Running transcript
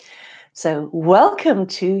So welcome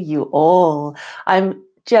to you all. I'm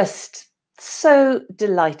just so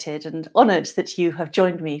delighted and honoured that you have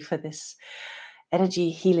joined me for this energy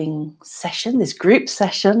healing session, this group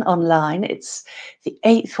session online. It's the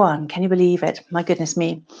 8th one. Can you believe it? My goodness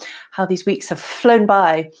me, how these weeks have flown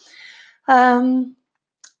by.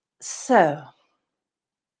 So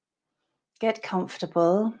get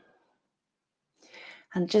comfortable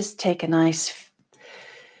and just take a nice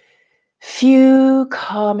few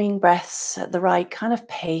calming breaths at the right kind of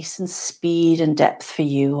pace and speed and depth for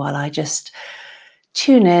you while I just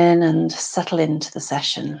tune in and settle into the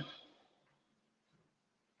session.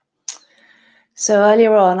 So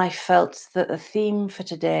earlier on, I felt that the theme for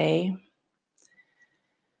today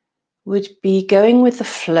would be going with the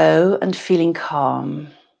flow and feeling calm.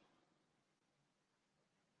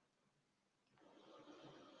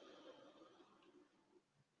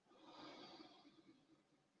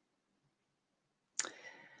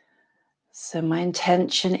 So my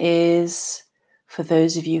intention is for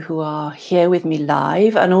those of you who are here with me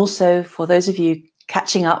live, and also for those of you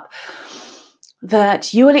catching up,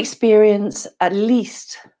 that you will experience at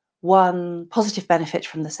least one positive benefit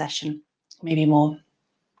from the session, maybe more.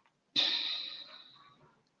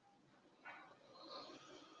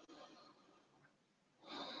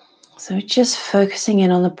 So just focusing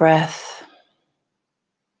in on the breath.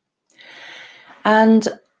 And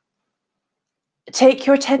take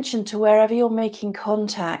your attention to wherever you're making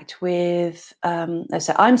contact with,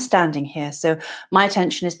 so I'm standing here, so my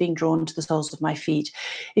attention is being drawn to the soles of my feet.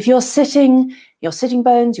 If you're sitting, your sitting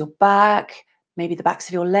bones, your back, maybe the backs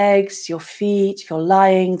of your legs, your feet, if you're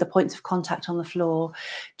lying, the points of contact on the floor,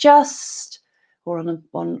 or on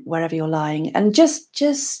wherever you're lying, and just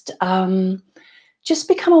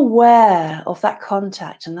become aware of that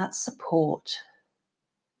contact and that support.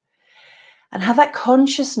 And have that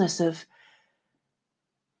consciousness of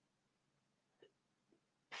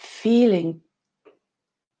feeling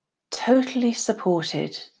totally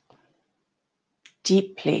supported,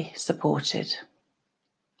 deeply supported.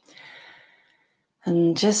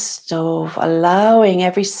 And just allowing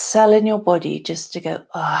every cell in your body just to go,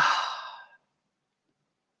 ah.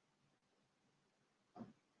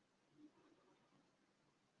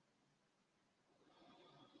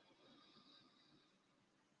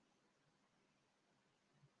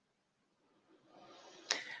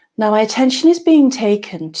 Now my attention is being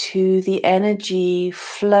taken to the energy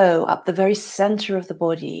flow up the very center of the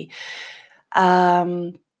body.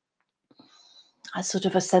 A sort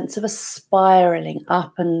of a sense of a spiraling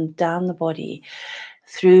up and down the body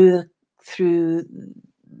through the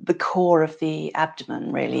core of the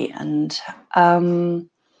abdomen, really. And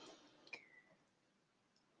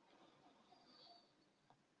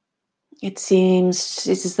it's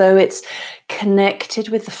as though it's connected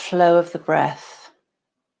with the flow of the breath.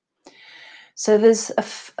 So there's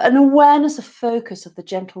an awareness, a focus of the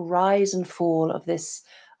gentle rise and fall of this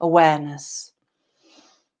awareness.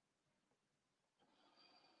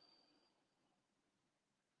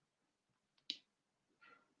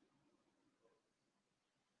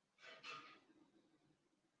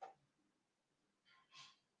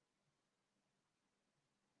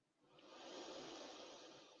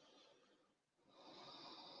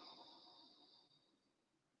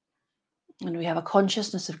 And we have a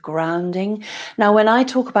consciousness of grounding. Now, when I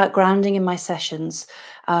talk about grounding in my sessions,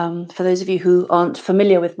 for those of you who aren't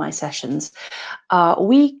familiar with my sessions,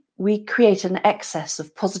 we create an excess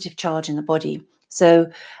of positive charge in the body. So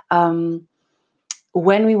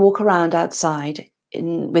when we walk around outside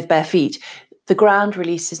with bare feet, the ground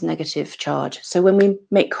releases negative charge. So when we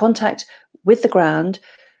make contact with the ground,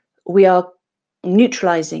 we are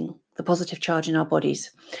neutralizing the positive charge in our bodies.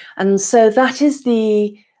 And so that is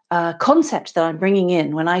the concept that I'm bringing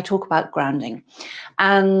in when I talk about grounding.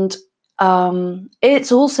 And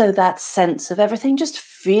it's also that sense of everything just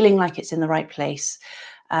feeling like it's in the right place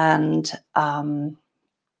and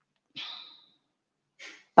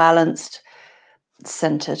balanced,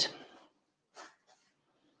 centered.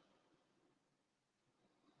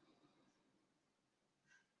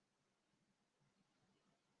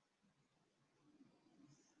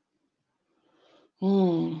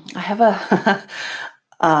 I have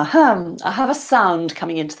I have a sound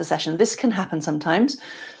coming into the session. This can happen sometimes.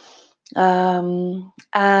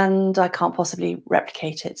 And I can't possibly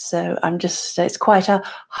replicate it. So it's quite a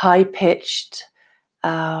high-pitched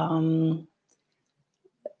sound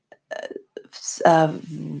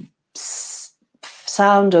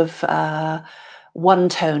of one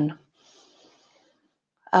tone.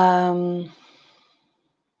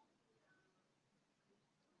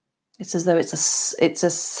 It's as though it's a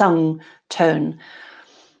sung tone,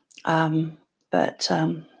 but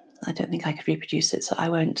I don't think I could reproduce it, so I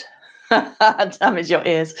won't damage your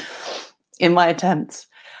ears in my attempts.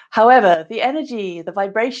 However, the energy, the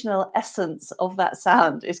vibrational essence of that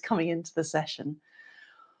sound is coming into the session.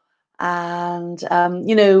 And,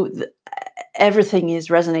 everything is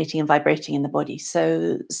resonating and vibrating in the body.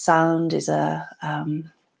 So sound is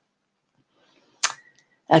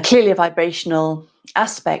clearly a vibrational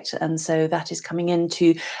aspect. And so that is coming in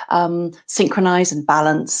to synchronize and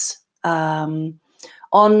balance on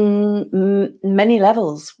many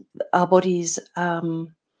levels. Our bodies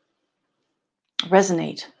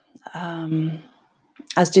resonate,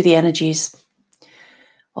 as do the energies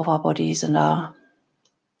of our bodies and our,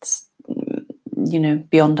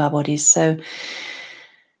 beyond our bodies. So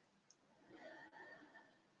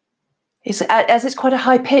it's quite a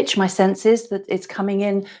high pitch, my sense is that it's coming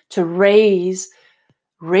in to raise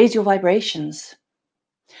your vibrations.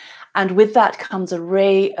 And with that comes a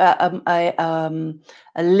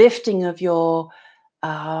lifting of your,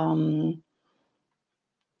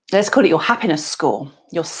 let's call it your happiness score,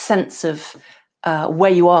 your sense of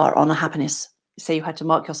where you are on the happiness. Say you had to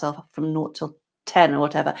mark yourself from 0 to 10 or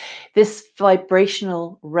whatever. This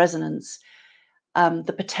vibrational resonance,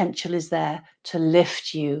 the potential is there to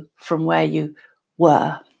lift you from where you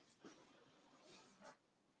were.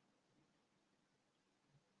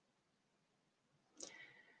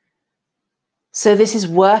 So this is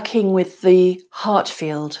working with the heart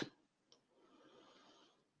field.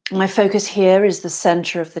 My focus here is the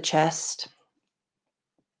center of the chest.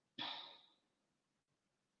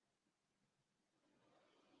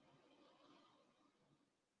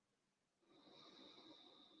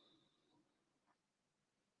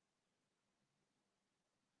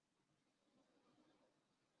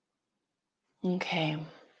 Okay.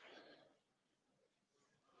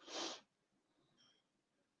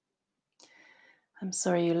 I'm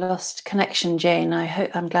sorry you lost connection, Jane.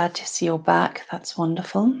 I'm glad to see you're back. That's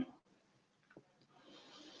wonderful.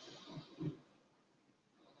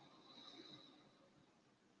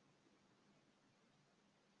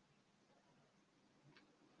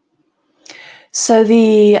 So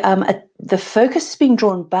the focus is being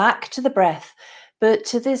drawn back to the breath, but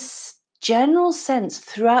to this general sense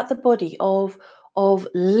throughout the body of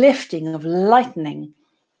lifting, of lightening.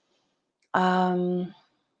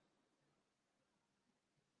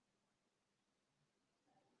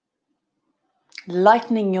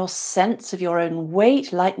 Lightening your sense of your own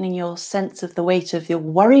weight, lightening your sense of the weight of your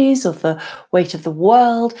worries, of the weight of the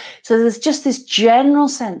world. So there's just this general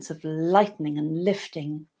sense of lightening and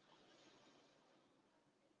lifting.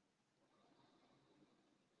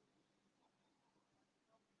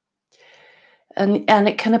 And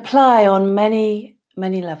it can apply on many,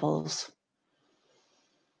 many levels.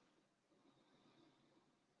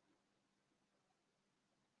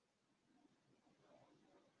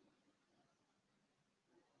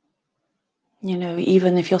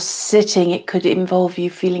 Even if you're sitting, it could involve you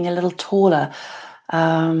feeling a little taller.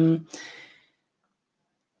 There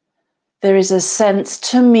is a sense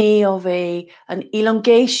to me of an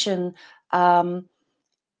elongation in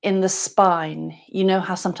the spine. You know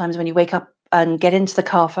how sometimes when you wake up and get into the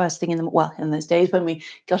car first thing in those days when we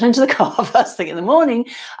got into the car first thing in the morning,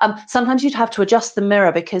 sometimes you'd have to adjust the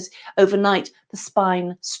mirror because overnight the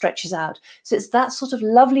spine stretches out. So it's that sort of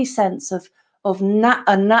lovely sense of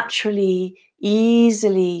a naturally,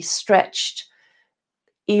 easily stretched,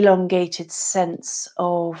 elongated sense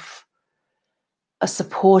of a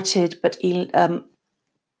supported but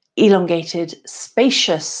elongated,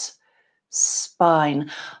 spacious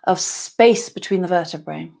spine, of space between the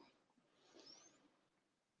vertebrae.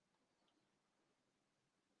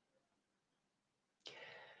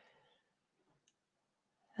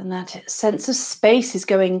 And that sense of space is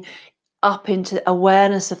going up into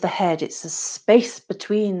awareness of the head. It's the space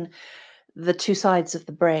between the two sides of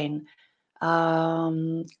the brain.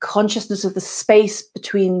 Consciousness of the space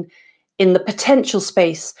in the potential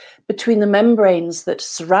space between the membranes that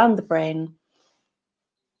surround the brain.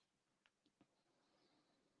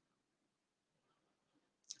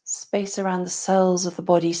 Space around the cells of the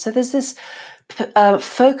body. So there's this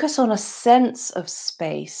focus on a sense of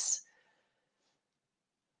space.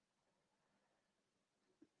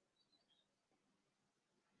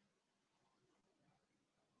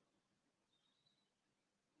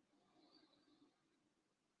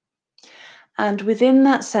 And within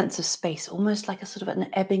that sense of space, almost like a sort of an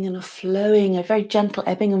ebbing and a flowing, a very gentle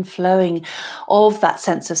ebbing and flowing of that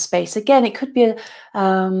sense of space. Again, it could be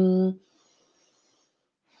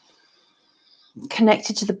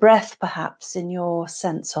connected to the breath, perhaps, in your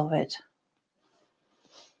sense of it.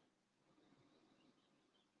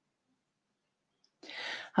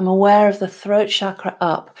 I'm aware of the throat chakra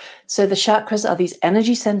up. So the chakras are these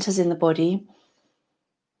energy centers in the body.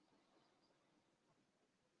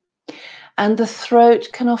 And the throat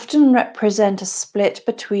can often represent a split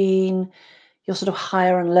between your sort of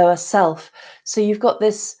higher and lower self. So you've got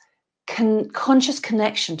this conscious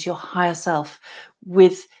connection to your higher self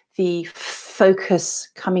with the focus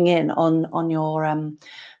coming in on your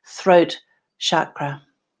throat chakra,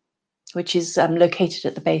 which is located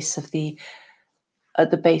at the base of the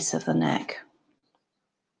neck.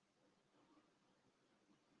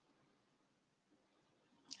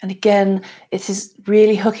 And again, it is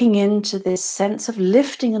really hooking into this sense of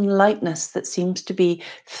lifting and lightness that seems to be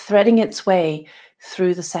threading its way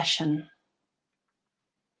through the session.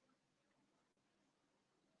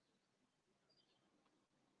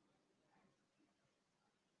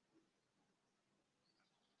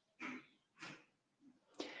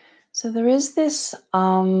 So there is this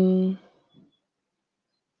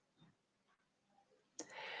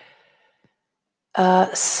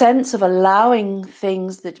sense of allowing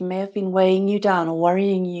things that may have been weighing you down or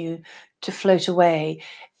worrying you to float away,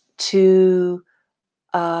 to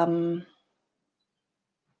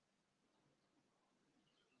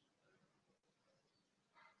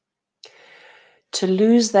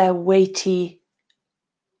lose their weighty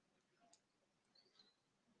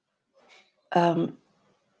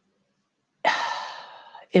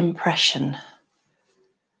impression.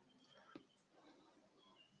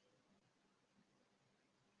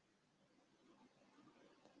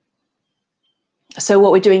 So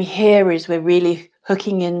what we're doing here is we're really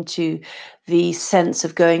hooking into the sense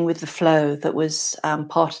of going with the flow that was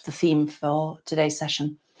part of the theme for today's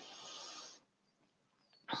session.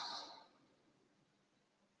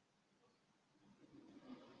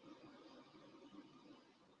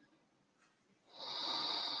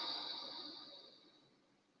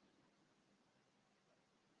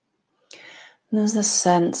 And there's a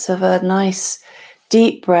sense of a nice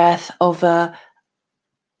deep breath of a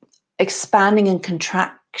expansion and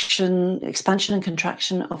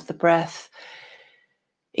contraction of the breath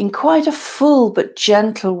in quite a full but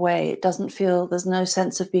gentle way. It doesn't feel, there's no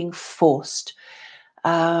sense of being forced.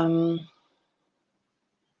 So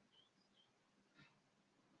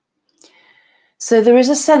there is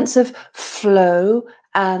a sense of flow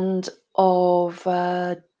and of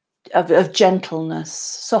gentleness,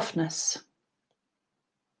 softness.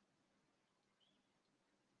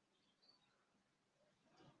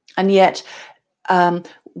 And yet,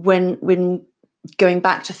 when going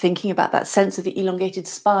back to thinking about that sense of the elongated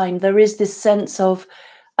spine, there is this sense of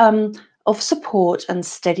support and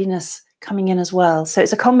steadiness coming in as well. So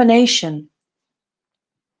it's a combination.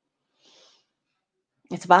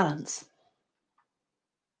 It's a balance.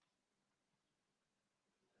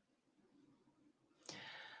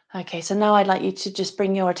 Okay, so now I'd like you to just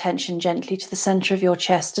bring your attention gently to the center of your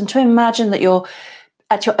chest and to imagine that you're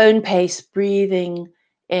at your own pace, breathing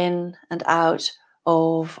in and out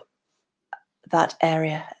of that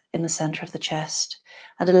area in the center of the chest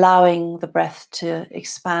and allowing the breath to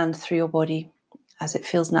expand through your body as it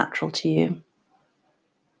feels natural to you.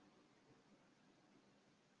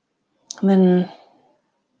 And then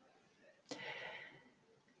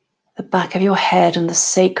the back of your head and the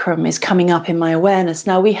sacrum is coming up in my awareness.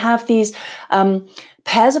 Now we have these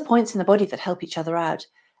pairs of points in the body that help each other out.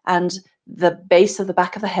 And the base of the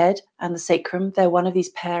back of the head and the sacrum, they're one of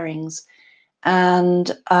these pairings.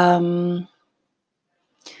 And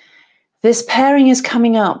this pairing is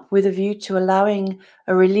coming up with a view to allowing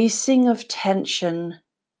a releasing of tension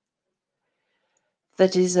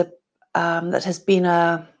that is that has been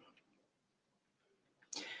an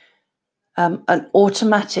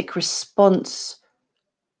automatic response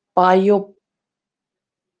by your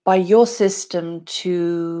system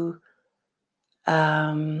to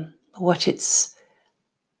what it's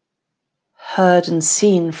heard and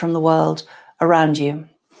seen from the world around you.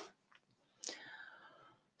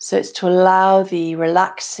 So it's to allow the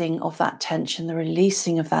relaxing of that tension, the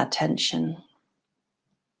releasing of that tension.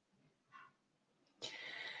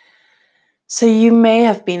 So you may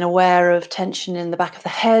have been aware of tension in the back of the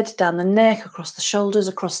head, down the neck, across the shoulders,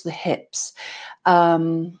 across the hips.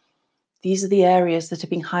 These are the areas that are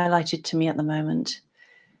being highlighted to me at the moment.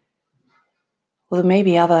 Or there may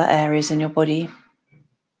be other areas in your body.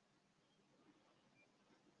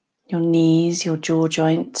 Your knees, your jaw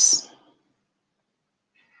joints.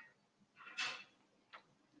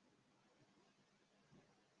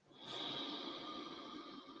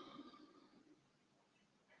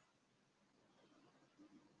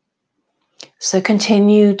 So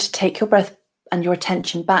continue to take your breath and your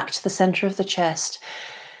attention back to the center of the chest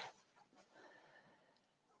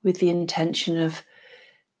with the intention of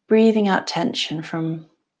breathing out tension from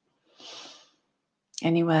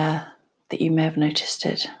anywhere that you may have noticed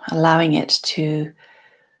it, allowing it to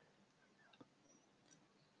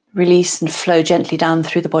release and flow gently down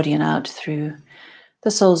through the body and out through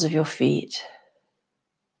the soles of your feet.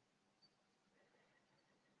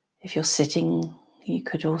 If you're sitting, you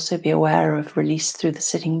could also be aware of release through the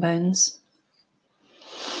sitting bones.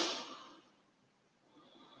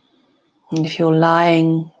 And if you're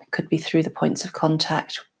lying, it could be through the points of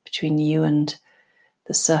contact between you and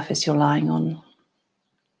the surface you're lying on.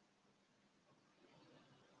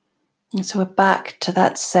 And so we're back to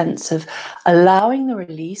that sense of allowing the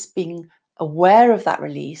release, being aware of that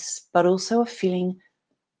release, but also of feeling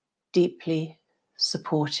deeply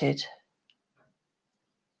supported.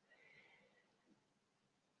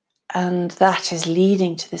 And that is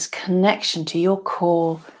leading to this connection to your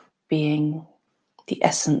core being, the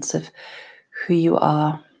essence of who you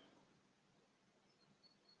are.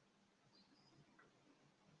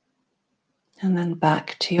 And then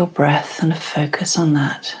back to your breath and focus on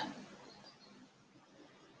that.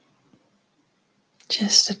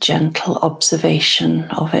 Just a gentle observation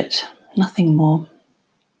of it, nothing more.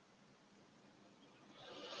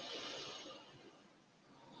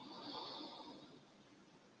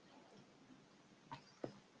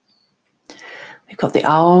 We've got the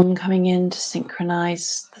Aum coming in to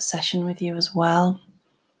synchronize the session with you as well.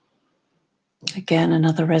 Again,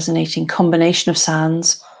 another resonating combination of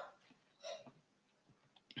sounds.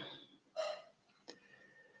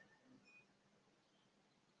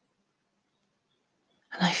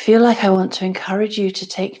 And I feel like I want to encourage you to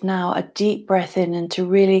take now a deep breath in and to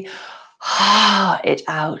really it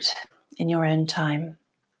out in your own time.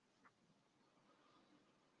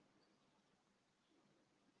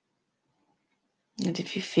 And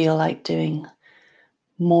if you feel like doing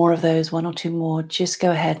more of those, one or two more, just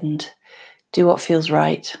go ahead and do what feels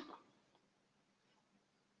right.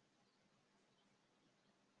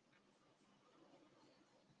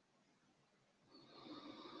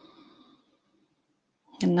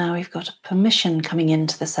 And now we've got a permission coming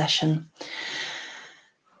into the session.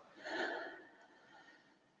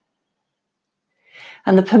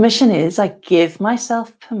 And the permission is, I give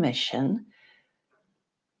myself permission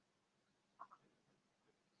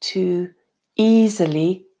to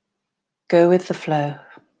easily go with the flow.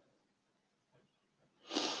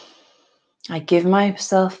 I give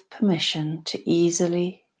myself permission to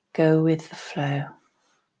easily go with the flow.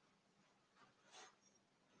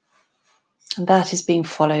 And that is being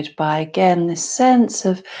followed by, again, this sense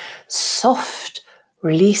of soft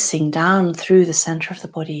releasing down through the center of the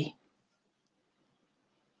body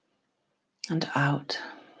and out.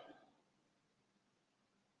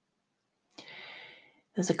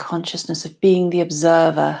 There's a consciousness of being the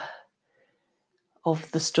observer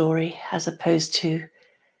of the story as opposed to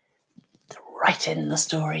right in the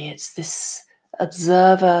story. It's this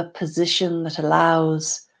observer position that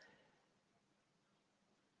allows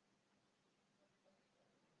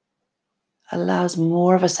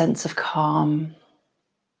more of a sense of calm.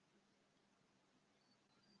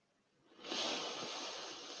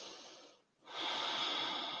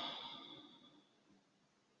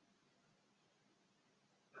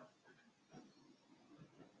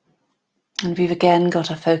 And we've again got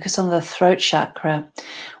a focus on the throat chakra,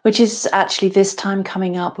 which is actually this time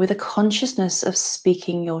coming up with a consciousness of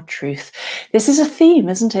speaking your truth. This is a theme,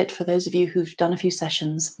 isn't it, for those of you who've done a few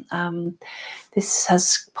sessions? This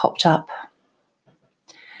has popped up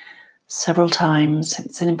several times.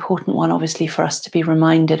 It's an important one, obviously, for us to be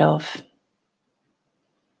reminded of.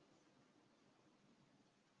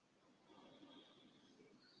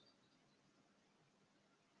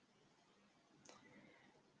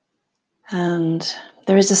 And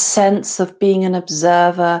there is a sense of being an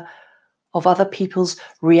observer of other people's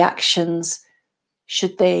reactions,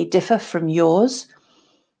 should they differ from yours.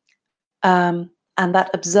 And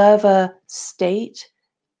that observer state,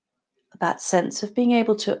 that sense of being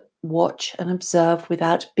able to watch and observe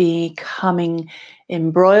without becoming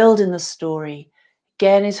embroiled in the story,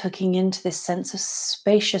 again is hooking into this sense of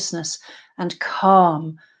spaciousness and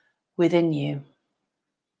calm within you.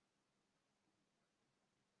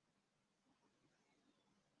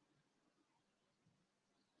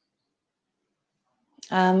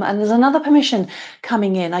 And there's another permission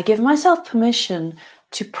coming in. I give myself permission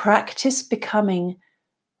to practice becoming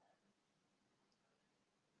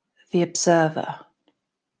the observer.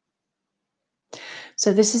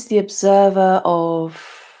 So this is the observer of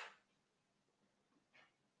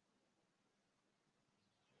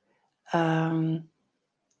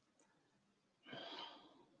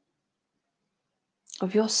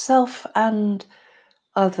yourself and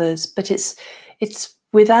others, but it's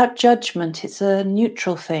without judgment. It's a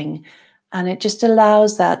neutral thing, and it just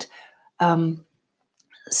allows that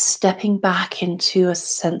stepping back into a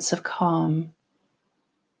sense of calm.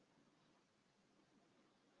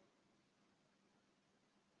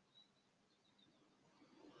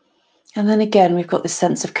 And then again, we've got this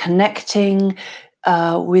sense of connecting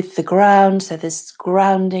with the ground. So this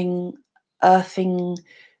grounding, earthing,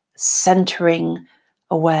 centering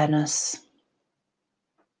awareness.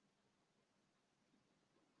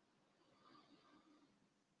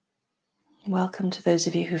 Welcome to those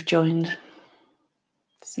of you who've joined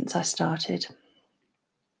since I started.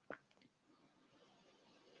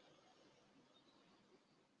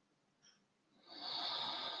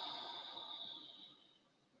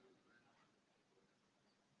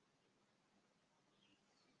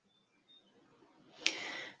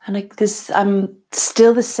 And there's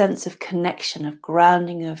still the sense of connection, of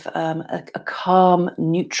grounding, of a calm,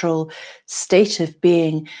 neutral state of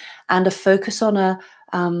being, and a focus on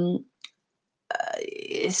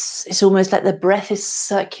it's almost like the breath is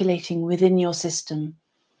circulating within your system.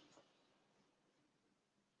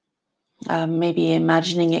 Maybe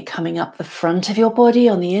imagining it coming up the front of your body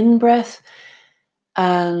on the in-breath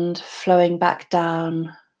and flowing back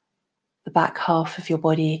down the back half of your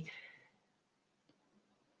body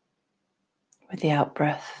with the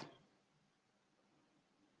out-breath.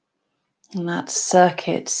 And that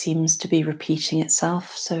circuit seems to be repeating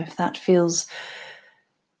itself. So if that feels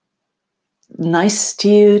nice to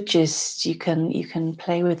you, just you can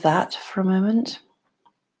play with that for a moment.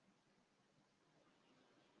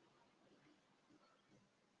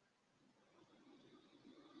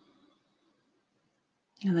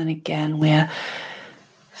 And then again, we're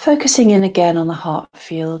focusing in again on the heart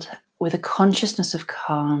field with a consciousness of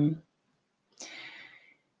calm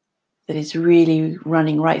that is really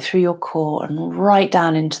running right through your core and right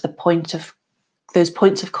down into the point of those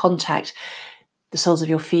points of contact, the soles of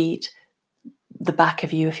your feet, the back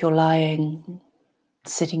of you if you're lying,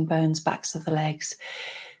 sitting bones, backs of the legs.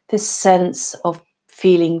 This sense of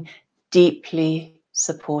feeling deeply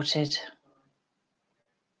supported.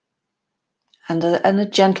 And a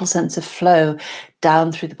gentle sense of flow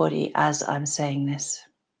down through the body as I'm saying this.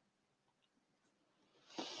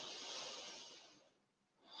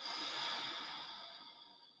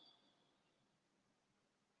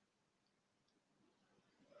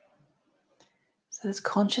 So this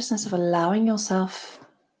consciousness of allowing yourself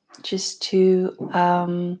just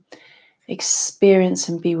to experience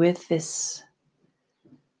and be with this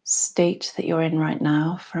state that you're in right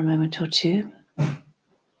now for a moment or two.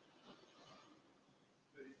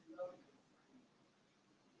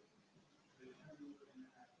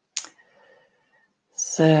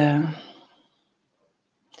 So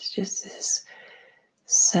it's just this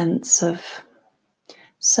sense of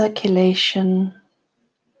circulation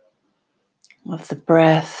of the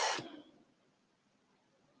breath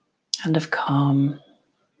and of calm.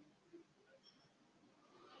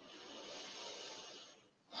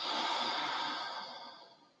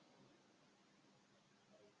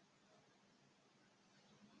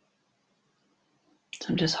 So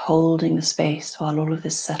I'm just holding the space while all of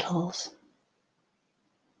this settles.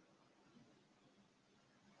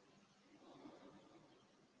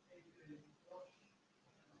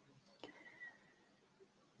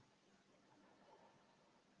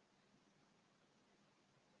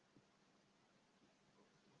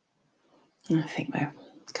 And I think we're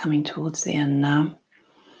coming towards the end now.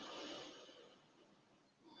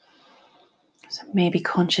 So maybe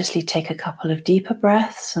consciously take a couple of deeper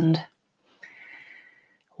breaths and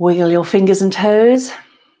wiggle your fingers and toes.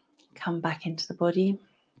 Come back into the body.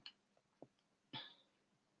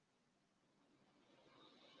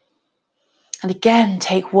 And again,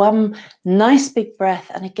 take one nice big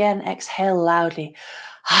breath and again exhale loudly.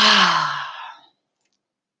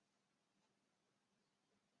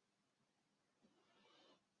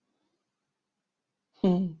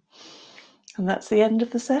 And that's the end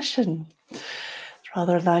of the session. It's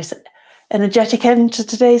rather a nice, energetic end to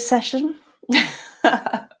today's session.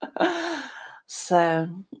 So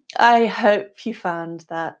I hope you found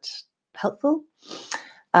that helpful.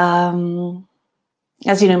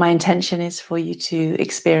 As you know, my intention is for you to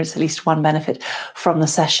experience at least one benefit from the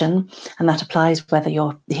session, and that applies whether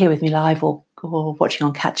you're here with me live or watching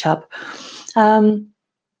on catch up. And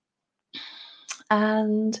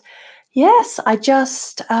yes, I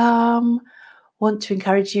just want to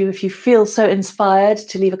encourage you, if you feel so inspired,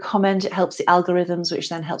 to leave a comment. It helps the algorithms, which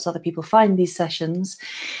then helps other people find these sessions.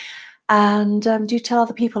 And do tell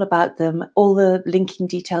other people about them. All the linking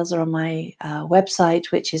details are on my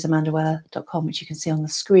website, which is amandaweller.com, which you can see on the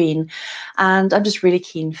screen. And I'm just really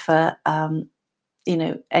keen for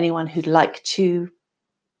anyone who'd like to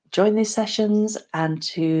join these sessions and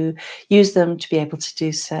to use them to be able to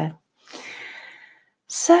do so.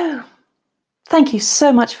 So thank you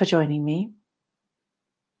so much for joining me,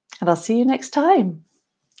 and I'll see you next time.